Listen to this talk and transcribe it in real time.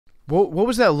What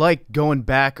was that like going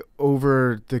back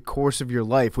over the course of your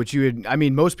life, which you had, I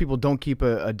mean, most people don't keep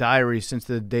a diary since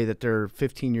the day that they're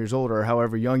 15 years old or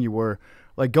however young you were.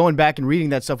 Like going back and reading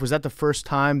that stuff, was that the first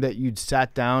time that you'd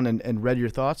sat down and read your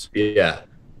thoughts? Yeah.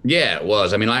 Yeah, it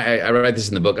was. I mean, I write this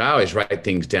in the book. I always write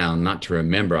things down, not to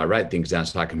remember. I write things down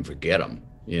so I can forget them,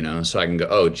 so I can go,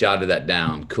 oh, jotted that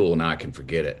down. Cool. Now I can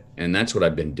forget it. And that's what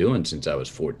I've been doing since I was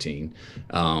 14.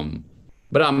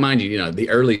 But I'll mind you, the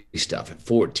early stuff at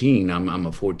 14, I'm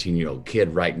a 14-year-old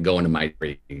kid going to my,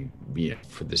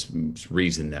 for this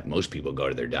reason that most people go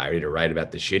to their diary to write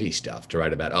about the shitty stuff, to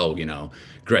write about, oh,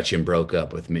 Gretchen broke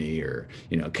up with me, or,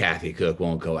 Kathy Cook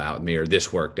won't go out with me, or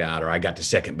this worked out, or I got to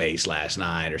second base last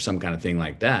night, or some kind of thing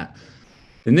like that.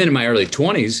 And then in my early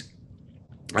 20s,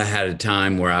 I had a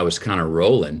time where I was kind of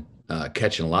rolling,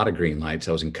 catching a lot of green lights.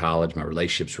 I was in college. My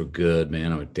relationships were good,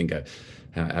 man.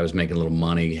 I was making a little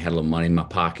money, had a little money in my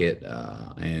pocket.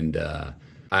 And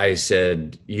I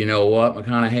said, you know what,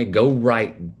 McConaughey, go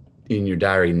write in your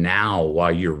diary now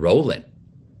while you're rolling.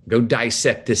 Go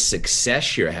dissect this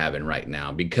success you're having right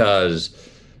now, because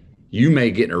you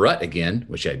may get in a rut again,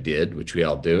 which I did, which we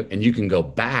all do. And you can go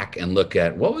back and look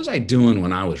at, what was I doing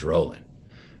when I was rolling?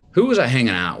 Who was I hanging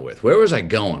out with? Where was I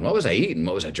going? What was I eating?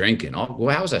 What was I drinking? How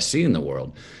was I seeing the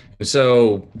world?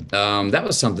 So that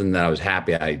was something that I was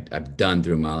happy I've done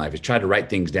through my life, is try to write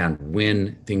things down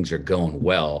when things are going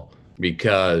well,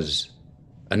 because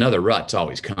another rut's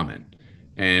always coming.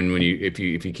 And if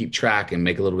you keep track and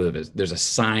make a little bit of it, there's a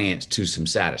science to some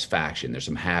satisfaction. There's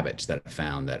some habits that I've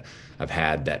found that I've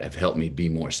had that have helped me be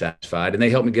more satisfied, and they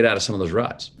help me get out of some of those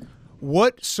ruts.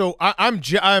 So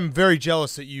I'm very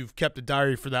jealous that you've kept a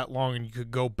diary for that long and you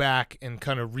could go back and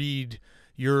kind of read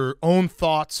your own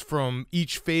thoughts from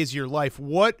each phase of your life.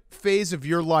 What phase of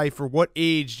your life or what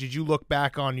age did you look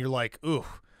back on? You're like, ooh,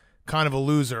 kind of a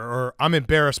loser, or I'm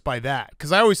embarrassed by that.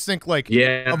 Because I always think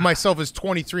of myself as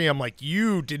 23. I'm like,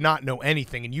 you did not know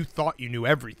anything and you thought you knew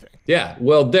everything. Yeah.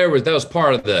 Well, that was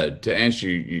part of to answer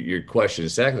your question a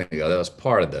second ago, that was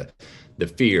part of the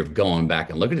fear of going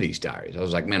back and looking at these diaries. I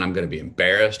was like, man, I'm going to be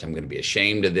embarrassed. I'm going to be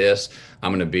ashamed of this.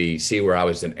 I'm going to see where I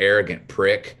was an arrogant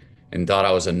prick and thought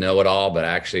I was a know-it-all, but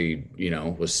actually,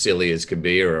 was silly as could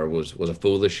be, or was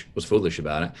foolish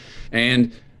about it.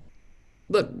 And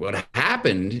look, what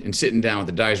happened in sitting down with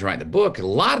the diaries and writing the book, a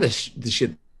lot of the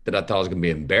shit that I thought I was going to be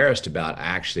embarrassed about, I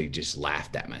actually just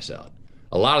laughed at myself.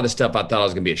 A lot of the stuff I thought I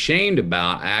was going to be ashamed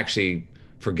about, I actually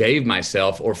forgave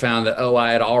myself, or found that,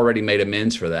 I had already made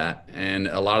amends for that. And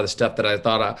a lot of the stuff that I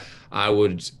thought I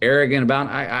was arrogant about,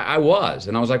 I was.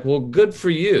 And I was like, well, good for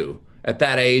you at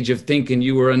that age of thinking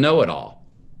you were a know-it-all.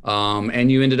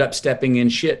 And you ended up stepping in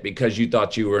shit because you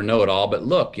thought you were a know-it-all. But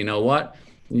look, you know what?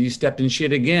 You stepped in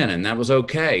shit again, and that was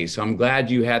okay. So I'm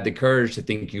glad you had the courage to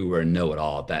think you were a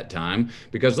know-it-all at that time,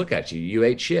 because look at you, you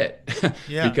ate shit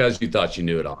because you thought you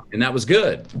knew it all. And that was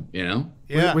good,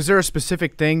 Yeah. Was there a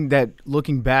specific thing that,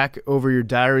 looking back over your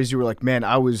diaries, you were like, man,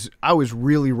 I was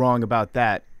really wrong about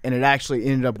that, and it actually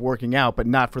ended up working out, but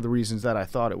not for the reasons that I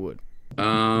thought it would?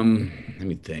 Let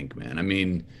me think, man. I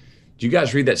mean, do you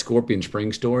guys read that Scorpion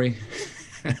Spring story?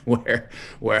 where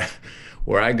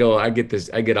I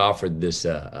get offered this,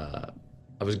 I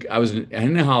was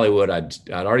in Hollywood. I'd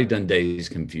already done Days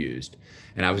Confused,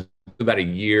 and I was about a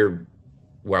year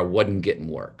where I wasn't getting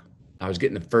work. I was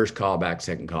getting the first call back,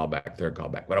 second call back, third call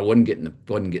back, but I wasn't getting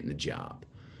the job.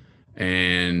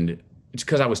 And it's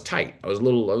because I was tight. I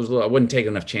wasn't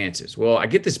taking enough chances. Well, I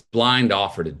get this blind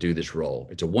offer to do this role.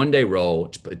 It's a one-day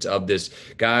role. It's of this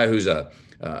guy who's a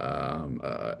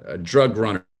drug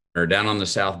runner down on the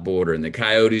south border, and the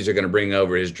coyotes are going to bring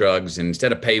over his drugs, and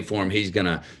instead of pay for him, he's going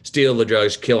to steal the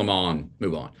drugs, kill them all, and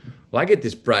move on. Well, I get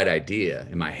this bright idea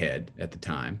in my head at the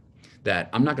time that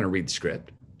I'm not going to read the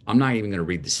script. I'm not even going to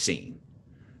read the scene.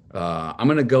 I'm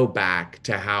going to go back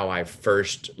to how I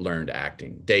first learned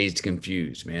acting. Dazed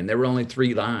Confused, man. There were only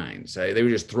 3 lines. They were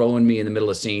just throwing me in the middle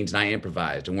of scenes, and I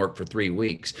improvised and worked for 3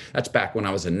 weeks. That's back when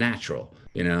I was a natural,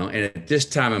 And at this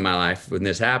time in my life, when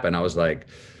this happened, I was like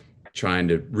trying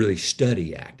to really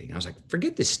study acting. I was like,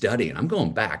 forget this studying. I'm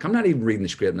going back. I'm not even reading the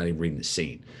script, not even reading the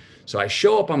scene. So I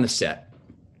show up on the set,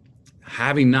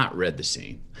 having not read the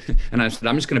scene. And I said,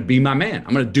 I'm just going to be my man.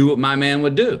 I'm going to do what my man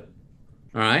would do.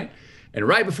 All right. And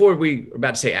right before we were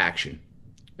about to say action,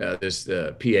 this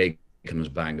PA comes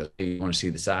by and goes, hey, you want to see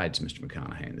the sides, Mr.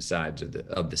 McConaughey, and the sides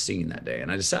of the scene that day.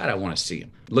 And I decided I want to see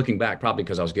them. Looking back, probably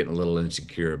because I was getting a little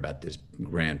insecure about this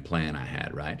grand plan I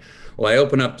had, right? Well, I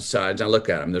open up the sides, I look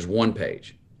at them. There's 1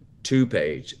 page, 2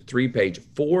 page, 3 page,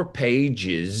 4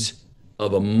 pages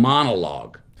of a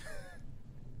monologue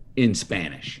in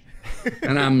Spanish.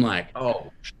 And I'm like,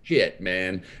 oh shit,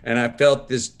 man. And I felt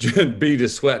this bead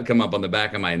of sweat come up on the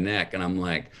back of my neck. And I'm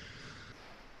like,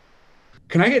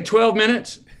 can I get 12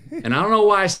 minutes? And I don't know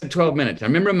why I said 12 minutes. I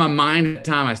remember in my mind at the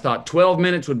time, I thought 12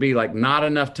 minutes would be like not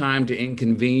enough time to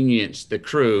inconvenience the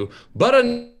crew, but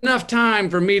enough time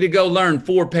for me to go learn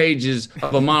 4 pages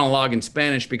of a monologue in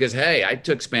Spanish because, hey, I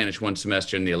took Spanish one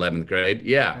semester in the 11th grade.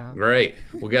 Yeah, great.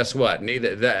 Well, guess what?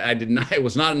 I did not, it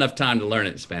was not enough time to learn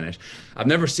it in Spanish. I've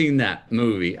never seen that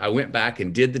movie. I went back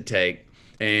and did the take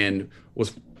and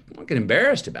was fucking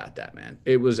embarrassed about that, man.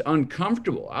 It was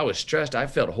uncomfortable. I was stressed. I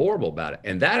felt horrible about it.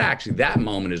 And that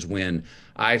moment is when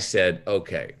I said,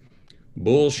 okay,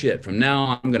 bullshit. From now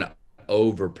on, I'm going to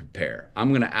over prepare. I'm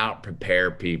going to out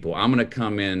prepare people. I'm going to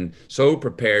come in so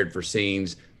prepared for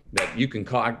scenes that you can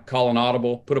call an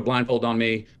audible, put a blindfold on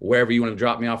me, wherever you want to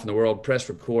drop me off in the world, press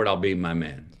record, I'll be my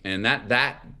man. And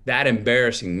that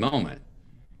embarrassing moment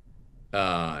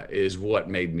is what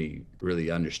made me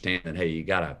really understand that, hey, you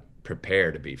got to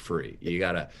prepare to be free. You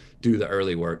got to do the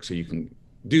early work so you can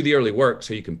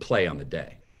play on the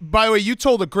day. By the way, you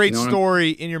told a great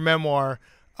story in your memoir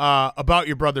about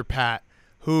your brother Pat,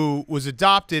 who was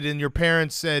adopted, and your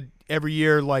parents said every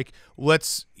year, like,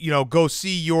 let's, go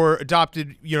see your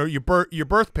adopted, your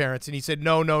birth parents. And he said,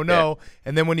 no. Yeah.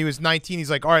 And then when he was 19, he's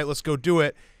like, all right, let's go do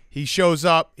it. He shows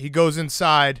up, he goes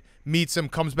inside, meets him,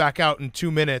 comes back out in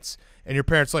 2 minutes. And your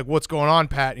parents like, what's going on,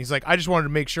 Pat? And he's like, I just wanted to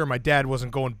make sure my dad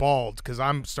wasn't going bald because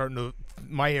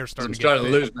my hair's starting to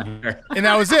lose my hair. And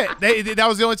that was it. That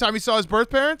was the only time he saw his birth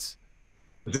parents?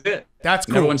 That's it. That's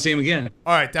cool. Never want to see him again.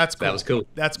 All right, that's cool. That was cool.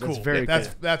 That's cool.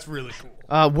 That's really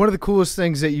cool. One of the coolest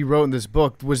things that you wrote in this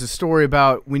book was a story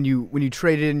about when you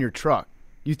traded in your truck.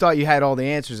 You thought you had all the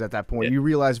answers at that point. Yeah. You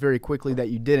realized very quickly that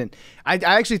you didn't. I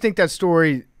actually think that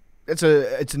story, it's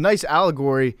a nice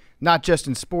allegory, not just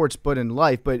in sports but in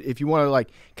life. But if you want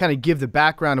to kind of give the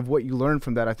background of what you learned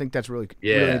from that, I think that's really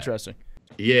interesting.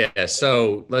 Yeah.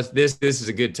 So this is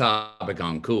a good topic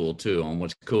on cool too, on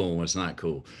what's cool and what's not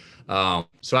cool.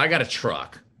 So I got a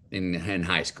truck in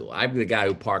high school. I'm the guy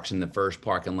who parks in the first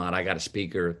parking lot. I got a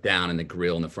speaker down in the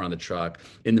grill in the front of the truck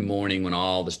in the morning when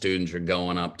all the students are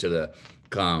going up to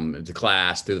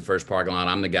class through the first parking lot.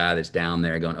 I'm the guy that's down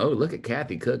there going, oh, look at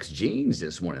Kathy Cook's jeans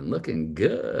this morning, looking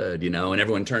good, and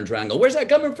everyone turns around and go, where's that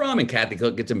coming from? And Kathy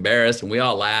Cook gets embarrassed and we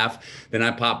all laugh. Then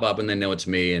I pop up and they know it's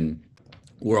me and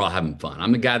we're all having fun.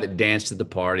 I'm the guy that danced at the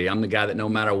party. I'm the guy that no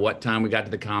matter what time we got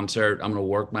to the concert,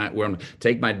 we're going to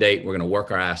take my date. We're going to work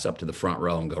our ass up to the front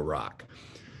row and go rock.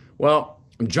 Well,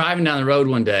 I'm driving down the road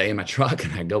one day in my truck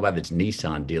and I go by this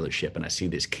Nissan dealership and I see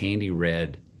this candy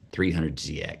red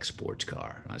 300ZX sports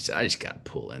car. I said, I just got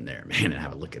to pull in there, man, and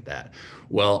have a look at that.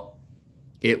 Well,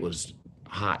 it was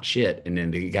hot shit. And then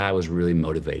the guy was really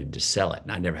motivated to sell it.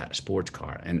 And I never had a sports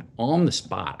car. And on the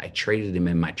spot, I traded him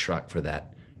in my truck for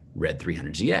that red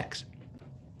 300ZX.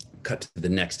 Cut to the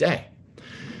next day.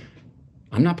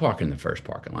 I'm not parking in the first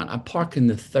parking lot. I park in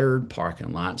the third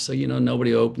parking lot. So,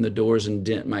 nobody opened the doors and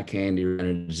dent my candy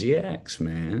 300ZX,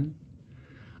 man.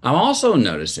 I'm also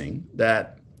noticing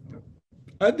that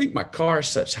I think my car is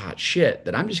such hot shit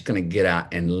that I'm just going to get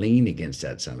out and lean against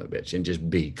that son of a bitch and just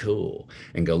be cool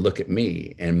and go, look at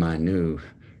me and my new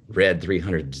red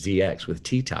 300ZX with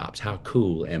T-tops. How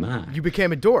cool am I? You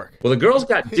became a dork. Well, the girls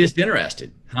got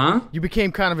disinterested. Huh? You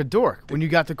became kind of a dork when you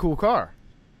got the cool car.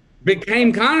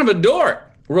 Became kind of a dork,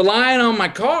 relying on my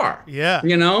car. Yeah.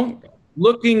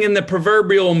 Looking in the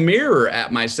proverbial mirror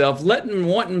at myself,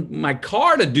 wanting my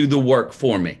car to do the work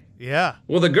for me. Yeah.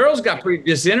 Well, the girls got pretty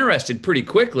disinterested pretty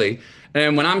quickly.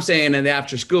 And when I'm saying in the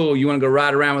after school, you want to go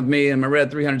ride around with me and my red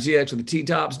 300ZX with the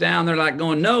T-tops down, they're like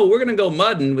going, no, we're going to go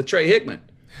mudding with Trey Hickman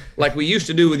like we used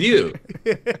to do with you.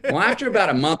 Well, after about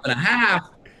a month and a half,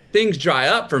 things dry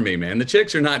up for me, man. The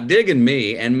chicks are not digging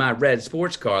me and my red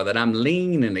sports car that I'm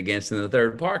leaning against in the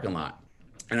third parking lot.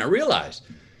 And I realized,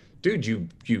 dude, you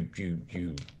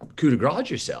coup de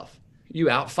grace yourself. You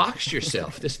outfoxed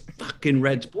yourself. This fucking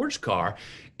red sports car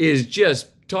is just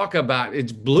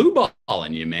it's blue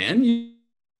balling you, man.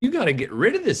 You got to get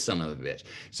rid of this son of a bitch.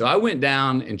 So I went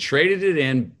down and traded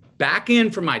it back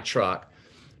in for my truck,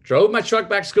 drove my truck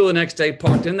back to school the next day,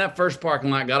 parked in that first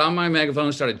parking lot, got on my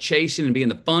megaphone, started chasing and being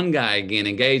the fun guy again,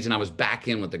 engaged, and I was back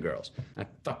in with the girls. That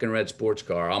fucking red sports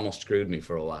car almost screwed me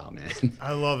for a while, man.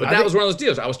 I love it. But that was one of those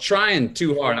deals. I was trying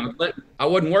too hard. I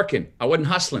wasn't working. I wasn't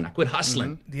hustling. I quit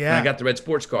hustling. Mm-hmm. Yeah. And I got the red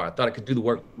sports car. I thought I could do the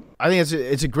work. I think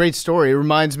it's a great story. It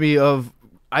reminds me of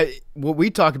what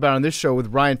we talked about on this show with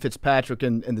Ryan Fitzpatrick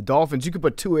and the Dolphins. You could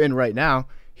put Tua in right now.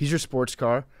 He's your sports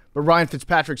car. But Ryan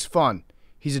Fitzpatrick's fun.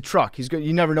 He's a truck. He's good.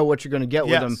 You never know what you're going to get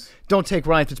with him. Don't take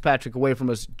Ryan Fitzpatrick away from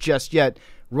us just yet.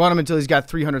 run him until he's got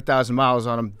 300,000 miles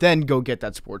on him, then go get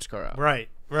that sports car out.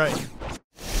 Right.